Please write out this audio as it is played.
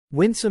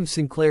Winsome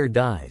Sinclair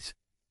dies.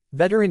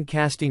 Veteran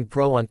casting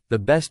pro on The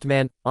Best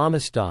Man,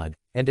 Amistad,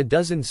 and a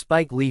dozen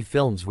Spike Lee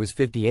films, was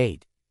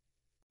 58.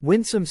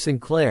 Winsome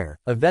Sinclair,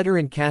 a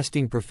veteran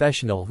casting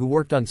professional who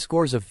worked on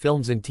scores of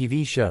films and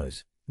TV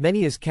shows,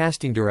 many as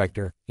casting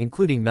director,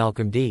 including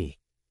Malcolm D.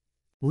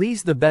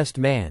 Lee's The Best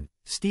Man,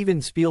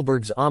 Steven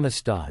Spielberg's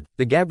Amistad,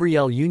 the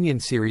Gabrielle Union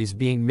series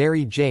being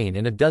Mary Jane,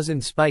 and a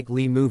dozen Spike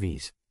Lee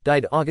movies,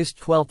 died August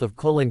 12 of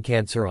colon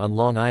cancer on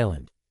Long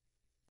Island.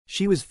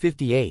 She was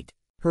 58.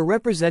 Her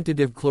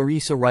representative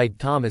Clarissa Wright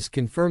Thomas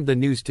confirmed the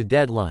news to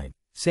Deadline,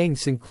 saying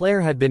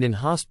Sinclair had been in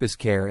hospice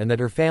care and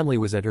that her family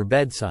was at her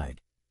bedside.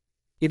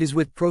 "It is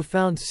with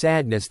profound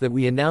sadness that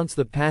we announce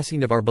the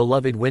passing of our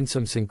beloved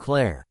Winsome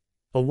Sinclair,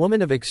 a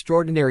woman of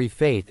extraordinary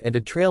faith and a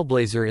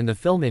trailblazer in the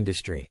film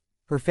industry,"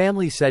 her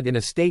family said in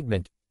a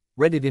statement.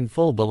 Read it in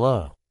full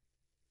below.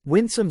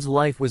 Winsome's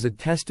life was a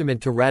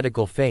testament to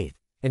radical faith,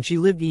 and she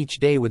lived each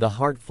day with a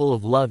heart full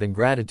of love and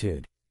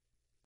gratitude.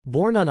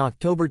 Born on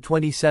October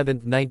 27,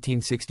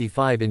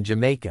 1965 in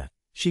Jamaica,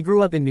 she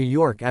grew up in New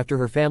York after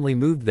her family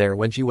moved there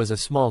when she was a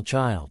small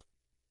child.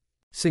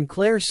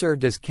 Sinclair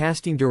served as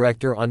casting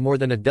director on more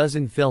than a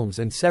dozen films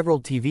and several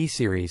TV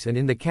series, and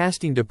in the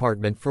casting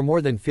department for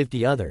more than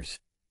 50 others.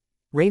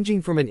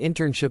 Ranging from an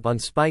internship on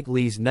Spike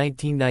Lee's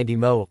 1990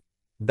 Mo.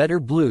 Better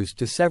Blues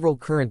to several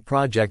current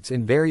projects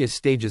in various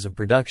stages of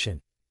production.